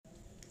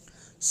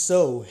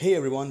So, hey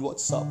everyone,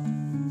 what's up?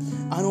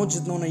 I know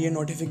जितनों ने ये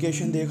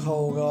notification देखा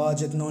होगा,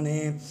 जितनों ने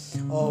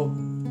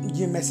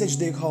ये मैसेज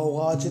देखा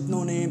होगा,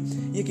 जितनों ने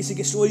ये किसी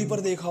की स्टोरी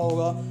पर देखा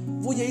होगा,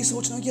 वो यही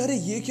सोचना कि अरे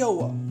ये क्या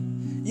हुआ,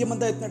 ये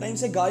बंदा इतना टाइम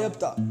से गायब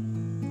था,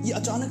 ये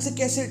अचानक से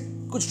कैसे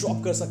कुछ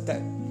ड्रॉप कर सकता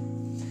है।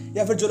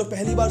 या फिर जो लोग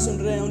पहली बार सुन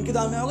रहे हैं उनके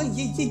दाम में होगा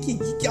ये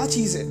क्या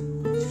चीज़ है।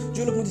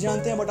 जो लोग मुझे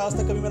जानते हैं बट आज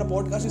तक कभी मेरा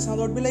पॉडकास्ट नहीं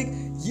सुना, बी लाइक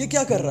ये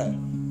क्या कर रहा है,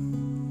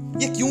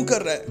 ये क्यों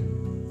कर रहा है।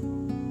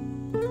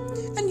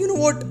 एंड यू नो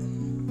व्हाट,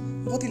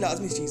 बहुत ही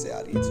लाजमी चीज़ है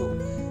यार ये। सो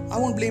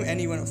I won't blame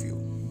any one of you.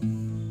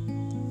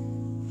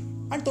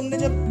 And तुमने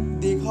जब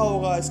देखा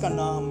होगा इसका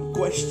नाम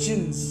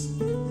क्वेश्चंस,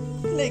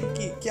 लाइक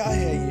कि क्या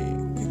है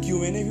ये,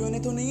 क्यूएनए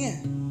तो नहीं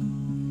है,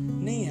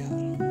 नहीं है यार।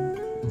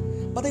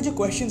 पता है जो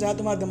क्वेश्चंस आया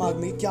तुम्हारे दिमाग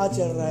में, क्या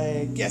चल रहा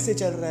है, कैसे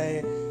चल रहा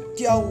है,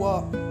 क्या हुआ,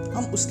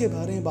 हम उसके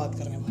बारे में बात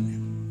करने वाले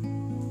हैं।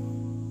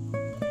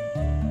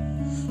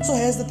 सो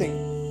हियर्स द थिंग,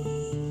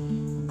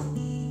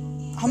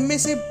 हम में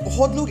से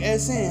बहुत लोग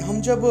ऐसे हैं,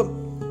 हम जब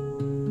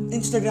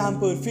इंस्टाग्राम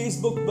पर,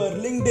 फेसबुक पर,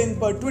 लिंक्डइन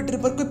पर, ट्विटर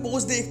पर कोई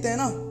पोस्ट देखते हैं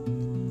ना,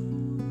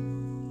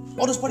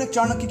 और उस पर एक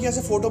चाणक्य की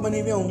ऐसे फोटो बनी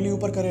हुई है उंगली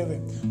ऊपर करे हुए,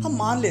 हम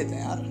मान लेते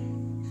हैं यार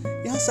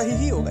यहाँ सही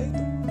ही होगा ये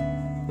तो।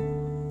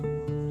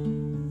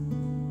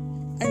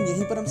 एंड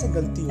यहीं पर हमसे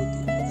गलती होती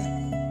है, पता है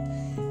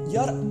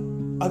यार।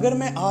 अगर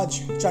मैं आज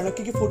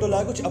चाणक्य की फोटो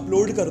ला कुछ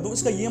अपलोड कर दूं,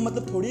 इसका ये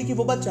मतलब थोड़ी है कि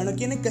वो बात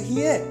चाणक्य ने कही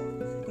है,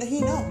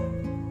 नहीं ना।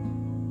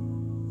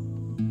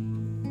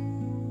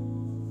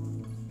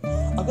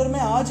 अगर मैं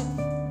आज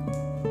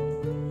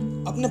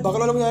अपने बगल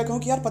वालों को जाकर कहूं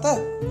कि यार पता है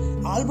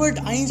Albert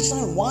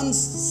Einstein once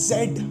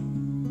said,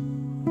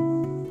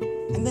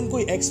 and then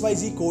कोई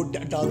XYZ कोट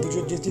डाल दूं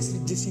जो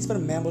जिस चीज पर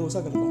मैं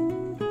भरोसा करता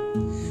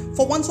हूं,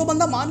 फॉर वंस वो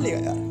बंदा मान लेगा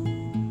यार।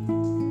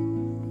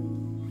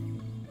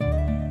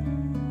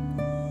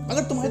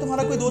 अगर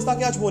तुम्हारा कोई दोस्त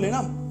आके आज बोले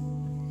ना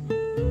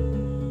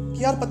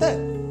कि यार पता है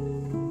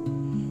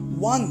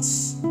once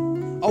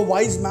a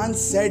wise man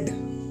said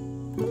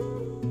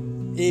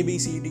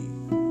ABCD,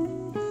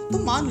 तो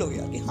मान लोगे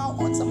यार कि हाँ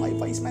once a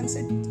wise man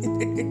said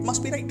it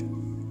must be right.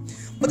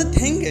 But the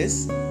thing is,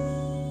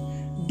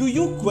 do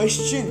you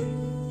question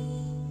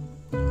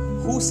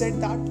who said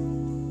that?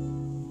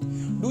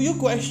 Do you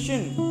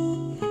question,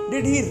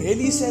 did he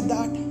really said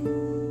that?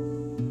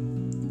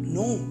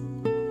 No.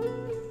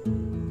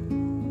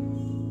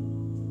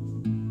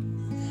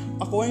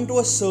 According to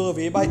a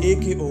survey by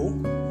AKO,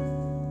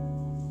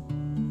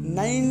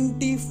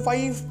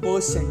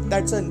 95%,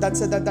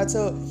 that's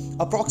a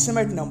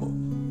approximate number,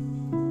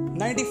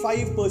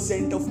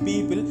 95% of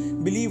people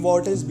believe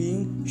what is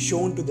being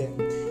shown to them,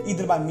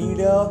 either by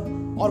media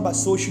or by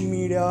social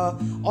media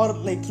or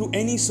like through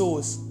any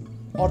source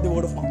or the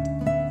word of mouth.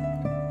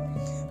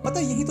 पता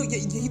है यही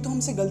तो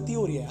हमसे गलती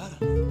हो रही है यार।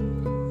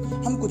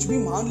 हम कुछ भी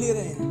मान ले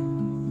रहे हैं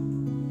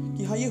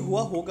कि हाँ ये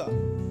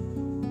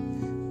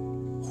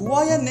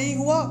हुआ या नहीं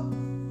हुआ,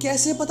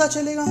 कैसे पता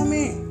चलेगा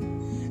हमें।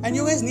 And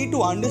you guys need to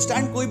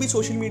understand, कोई भी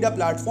सोशल मीडिया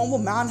प्लेटफॉर्म वो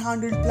मैन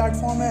हैंडल्ड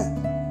प्लेटफॉर्म है।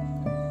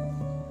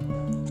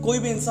 कोई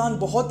भी इंसान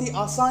बहुत ही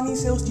आसानी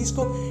से उस चीज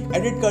को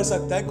एडिट कर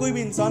सकता है, कोई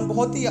भी इंसान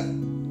बहुत ही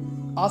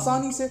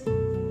आसानी से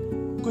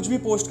कुछ भी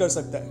पोस्ट कर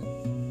सकता है।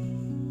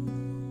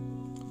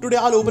 Today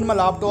I open my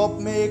laptop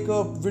में एक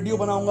वीडियो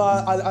बनाऊंगा,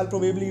 I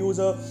probably use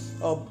a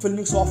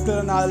filming software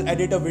and I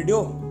edit a video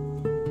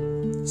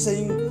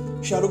saying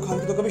Shahrukh Khan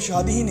की तो कभी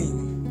शादी ही नहीं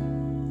हुई,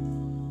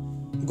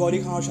 गौरी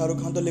खान और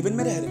शाहरुख खान तो लिव इन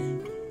में रह रहे हैं।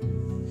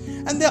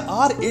 एंड देयर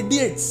आर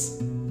इडियट्स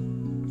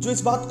जो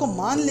इस बात को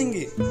मान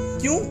लेंगे।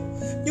 क्यों?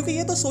 क्योंकि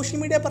ये तो सोशल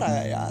मीडिया पर आया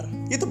है यार,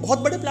 ये तो बहुत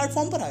बड़े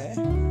प्लेटफॉर्म पर आया है,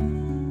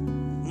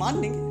 मान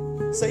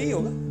लेंगे सही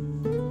होगा।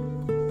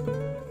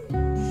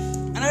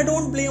 And I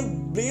don't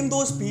blame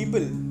those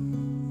people,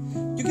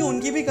 क्योंकि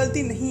उनकी भी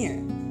गलती नहीं है।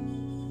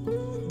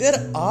 There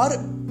are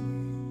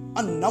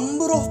a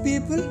number of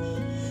people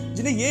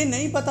जिन्हें ये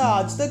नहीं पता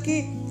आज तक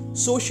कि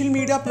सोशल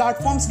मीडिया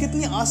प्लेटफॉर्म्स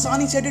कितनी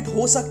आसानी से एडिट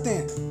हो सकते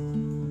हैं।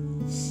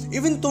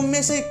 इवन तुम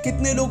में से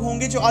कितने लोग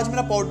होंगे जो आज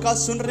मेरा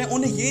पॉडकास्ट सुन रहे हैं,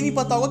 उन्हें ये नहीं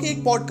पता होगा कि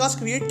एक पॉडकास्ट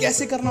क्रिएट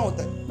कैसे करना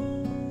होता है।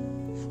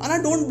 And I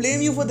don't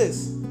blame you for this.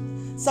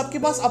 सबके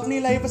पास अपनी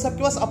लाइफ है,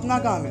 सबके पास अपना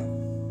काम है।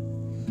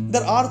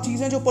 देयर आर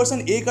चीजें जो पर्सन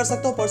A कर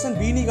सकता है, पर्सन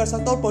B नहीं कर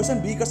सकता, और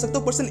पर्सन B कर सकता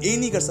है, पर्सन A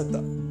नहीं कर सकता।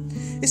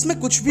 इसमें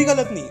कुछ भी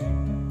गलत नहीं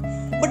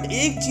है। बट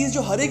एक चीज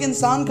जो हर एक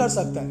इंसान कर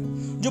सकता है,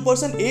 जो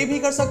पर्सन A भी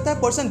कर सकता है,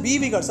 पर्सन B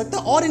भी कर सकता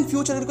है, और इन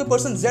फ्यूचर अगर कोई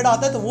पर्सन Z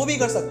आता है तो वो भी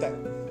कर सकता है,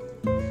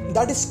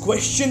 दैट इज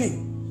क्वेश्चनिंग।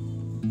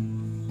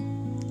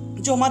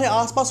 जो हमारे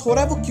आसपास हो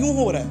रहा है वो क्यों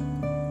हो रहा है,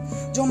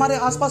 जो हमारे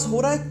आसपास हो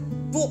रहा है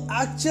वो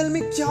एक्चुअल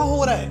में क्या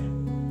हो रहा है।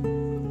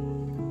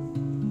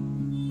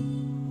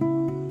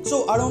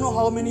 सो I don't know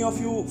how many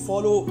of you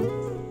follow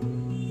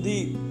the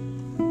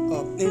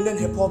Indian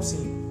hip hop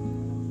scene.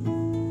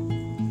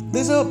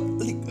 There is a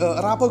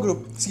rapper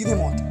group सीधे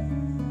मौत,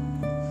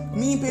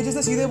 मीम पेजेस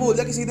ने सीधे बोल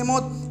दिया कि सीधे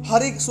मौत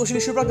हर एक सोशल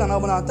इशू पर गाना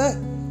बनाता है,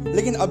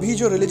 लेकिन अभी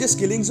जो रिलीजियस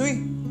किलिंग्स हुई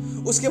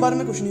उसके बारे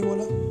में कुछ नहीं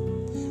बोला।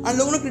 एंड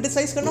लोगों ने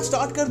क्रिटिसाइज करना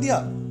स्टार्ट कर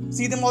दिया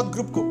सीधे मौत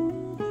ग्रुप को।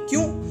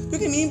 क्यों?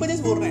 क्योंकि मीम पेजेस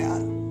बोल रहे हैं यार,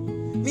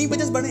 मीम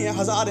पेजेस बड़े हैं,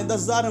 1000 हैं,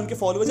 10,000 हैं उनके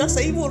फॉलोअर्स, यार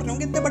सही बोल रहे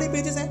होंगे, इतने बड़े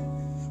पेजेस हैं।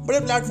 बड़े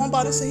प्लेटफॉर्म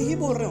पर सही ही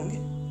बोल रहे होंगे।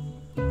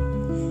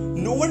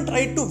 No one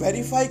tried to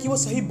verify कि वो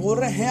सही बोल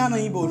रहे हैं या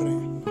नहीं बोल रहे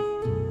हैं।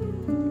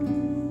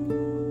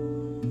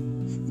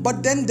 But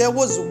then there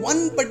was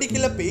one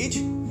particular page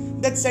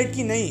that said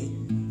कि नहीं,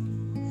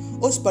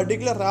 उस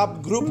पर्टिकुलर रैप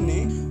ग्रुप ने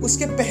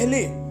उसके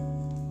पहले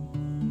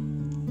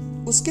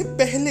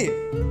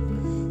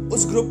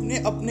उस ग्रुप ने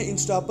अपने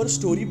इंस्टा पर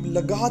स्टोरी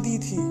लगा दी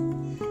थी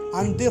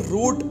and they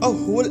wrote a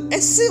whole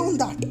essay on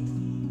that.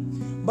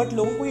 But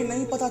लोगों को ये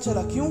नहीं पता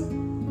चला। क्यों?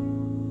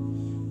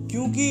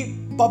 क्योंकि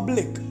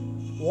पब्लिक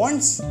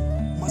वांट्स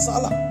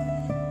मसाला।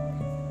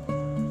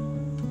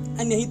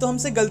 एंड यही तो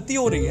हमसे गलती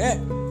हो रही है।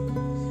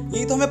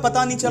 यही तो हमें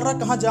पता नहीं चल रहा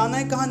कहां जाना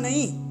है कहां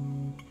नहीं।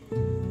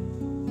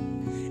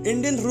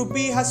 Indian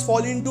rupee has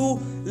fallen to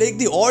like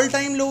the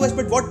all-time lowest,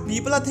 but what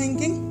people are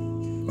thinking,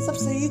 सब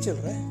सही ही चल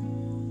रहा है।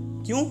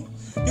 क्यों?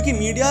 क्योंकि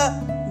media,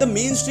 the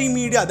mainstream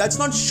media, that's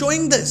not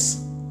showing this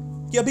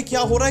कि अभी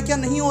क्या हो रहा है क्या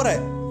नहीं हो रहा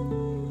है।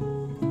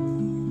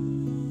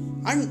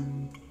 एंड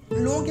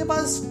लोगों के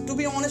पास टू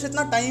बी ऑनेस्ट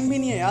इतना टाइम भी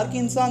नहीं है यार कि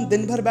इंसान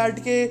दिन भर बैठ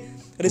के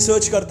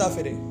रिसर्च करता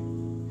फिरे।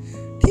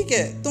 ठीक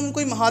है, तुम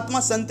कोई महात्मा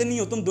संत नहीं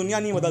हो, तुम दुनिया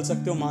नहीं बदल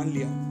सकते हो, मान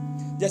लिया।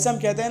 जैसे हम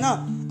कहते हैं ना,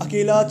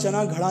 अकेला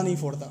चना घड़ा नहीं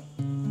फोड़ता,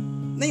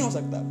 नहीं हो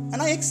सकता।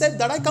 And I accept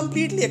that, I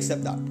completely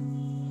accept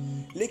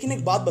that. लेकिन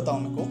एक बात बताओ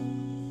मेरे को,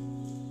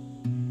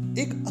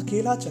 एक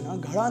अकेला चना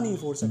घड़ा नहीं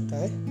फोड़ सकता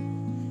है,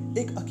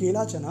 एक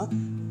अकेला चना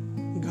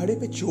घड़े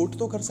पे चोट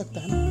तो कर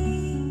सकता है ना।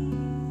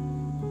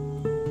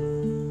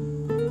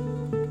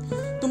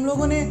 तुम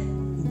लोगों ने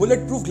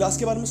बुलेट प्रूफ ग्लास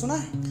के बारे में सुना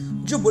है?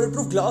 जो बुलेट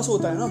प्रूफ ग्लास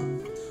होता है ना,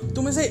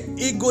 तुम इसे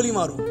एक गोली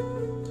मारो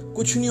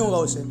कुछ नहीं होगा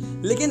उसे।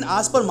 लेकिन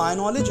एज पर माय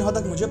नॉलेज, जहां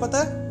तक मुझे पता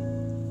है,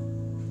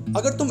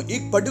 अगर तुम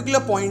एक पर्टिकुलर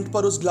पॉइंट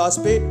पर उस ग्लास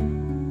पे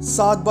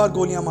 7 बार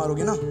गोलियां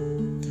मारोगे ना,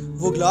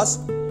 वो glass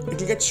it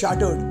will get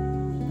shattered.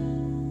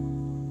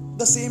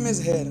 The same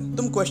is here.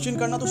 तुम क्वेश्चन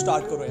करना तो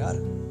स्टार्ट करो यार।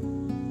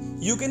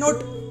 You can not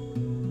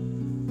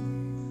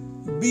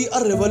be a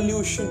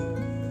revolution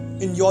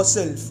in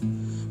yourself,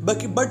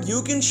 but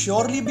you can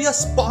surely be a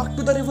spark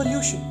to the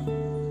revolution.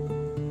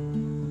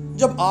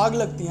 जब आग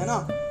लगती है ना,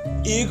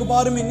 एक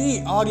बार में नहीं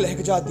आग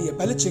लहक जाती है।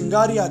 पहले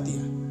चिंगारी आती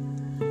है,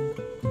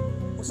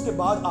 उसके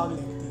बाद आग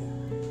लगती है।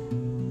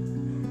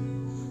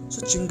 सो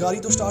चिंगारी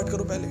तो स्टार्ट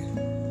करो पहले,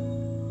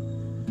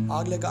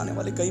 आग लगाने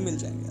वाले कई मिल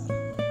जाएंगे यार।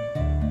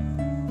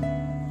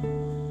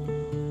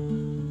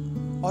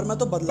 और मैं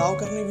तो बदलाव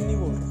करने भी नहीं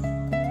बोल रहा,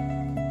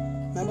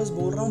 मैं बस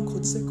बोल रहा हूं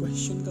खुद से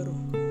क्वेश्चन करो।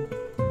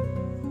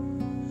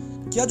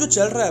 क्या जो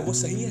चल रहा है वो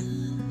सही है?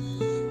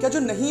 क्या जो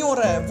नहीं हो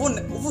रहा है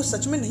वो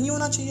सच में नहीं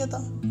होना चाहिए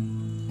था?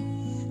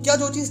 क्या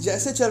जो चीज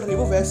जैसे चल रही है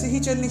वो वैसे ही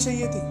चलनी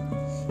चाहिए थी,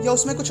 या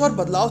उसमें कुछ और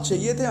बदलाव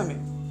चाहिए थे हमें?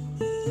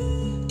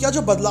 क्या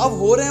जो बदलाव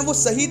हो रहे हैं वो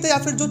सही थे, या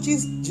फिर जो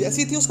चीज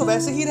जैसी थी उसको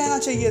वैसे ही रहना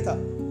चाहिए था?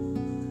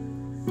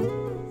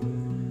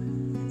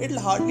 It will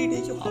hardly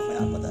take you half an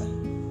hour, पता है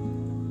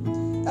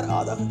यार,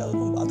 आधा घंटा तो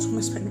तुम बाथरूम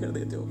में स्पेंड कर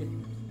देते होगे।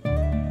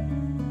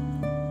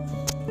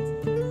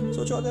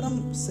 सोचो अगर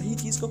हम सही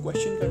चीज को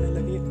क्वेश्चन करने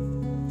लगे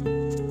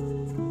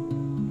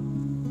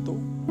तो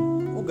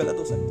वो गलत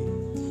हो सकती है,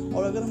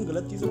 और अगर हम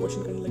गलत चीज को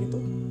क्वेश्चन करने लगे तो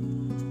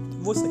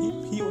वो सही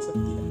भी हो सकती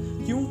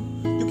है। क्यों?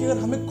 क्योंकि अगर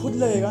हमें खुद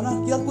लगेगा ना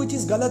कि यार कोई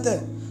चीज गलत है,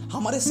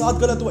 हमारे साथ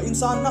गलत हुआ,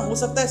 इंसान ना हो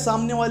सकता है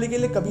सामने वाले के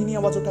लिए कभी नहीं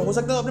आवाज उठाए, हो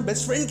सकता है अपने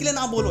बेस्ट फ्रेंड के लिए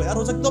ना बोलो यार,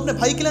 हो सकता है अपने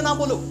भाई के लिए ना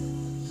बोलो,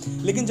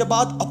 लेकिन जब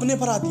बात अपने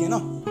पर आती है ना,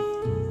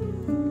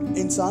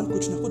 इंसान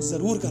कुछ ना कुछ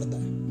जरूर करता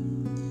है।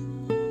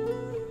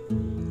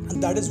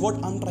 And that is what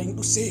I am trying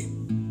to say.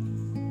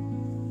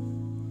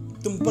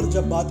 तुम पर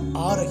जब बात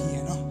आ रही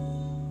है ना,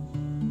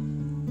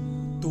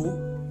 तो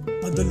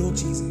बदलो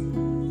चीजें।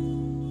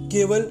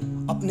 केवल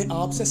अपने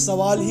आप से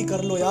सवाल ही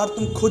कर लो यार।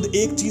 तुम खुद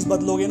एक चीज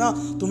बदलोगे ना,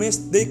 तुम्हें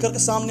देख करके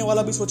सामने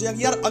वाला भी सोचेगा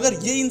कि यार अगर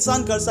ये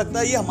इंसान कर सकता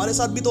है, ये हमारे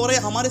साथ भी तो हो रहा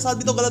है, हमारे साथ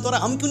भी तो गलत हो रहा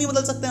है, हम क्यों नहीं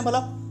बदल सकते हैं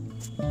भला?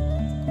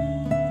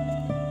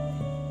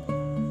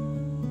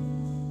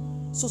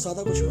 सो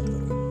ज्यादा कुछ मत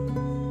करो,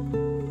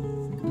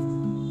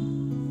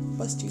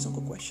 बस चीजों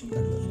को क्वेश्चन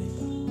कर लो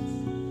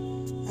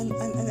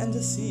and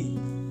just see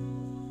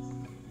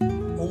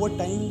over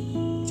time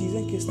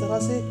चीजें किस तरह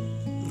से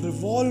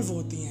रिवॉल्व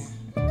होती हैं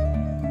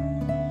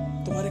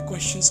तुम्हारे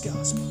क्वेश्चंस के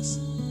आसपास।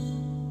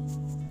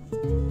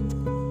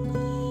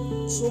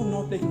 So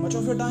not taking much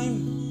of your time,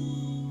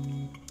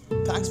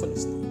 thanks for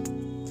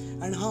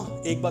listening. And हाँ,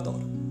 एक बात और,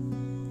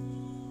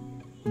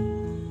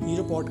 ये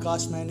जो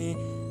पॉडकास्ट मैंने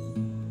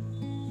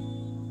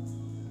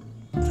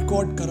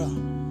रिकॉर्ड करा,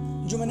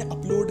 जो मैंने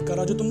अपलोड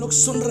करा, जो तुम लोग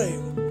सुन रहे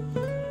हो,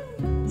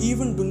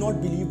 even do not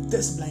believe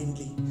this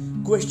blindly.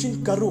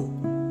 Question करो,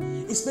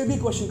 इस पे भी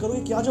क्वेश्चन करो,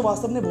 ये क्या जो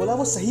वास्तव ने बोला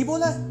वो सही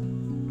बोला है?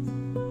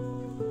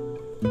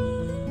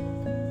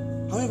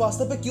 हमें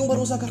वास्तव पे क्यों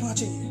भरोसा करना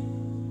चाहिए?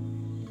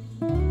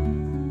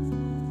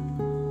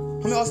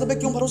 हमें वास्तव पे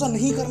क्यों भरोसा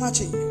नहीं करना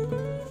चाहिए?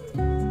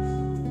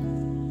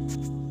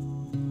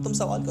 तुम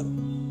सवाल करो,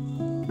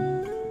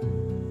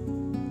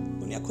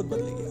 दुनिया खुद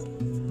बदलेगी यार।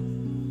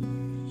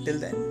 Till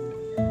then,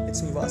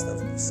 it's me Vastav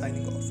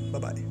signing off.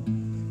 Bye bye.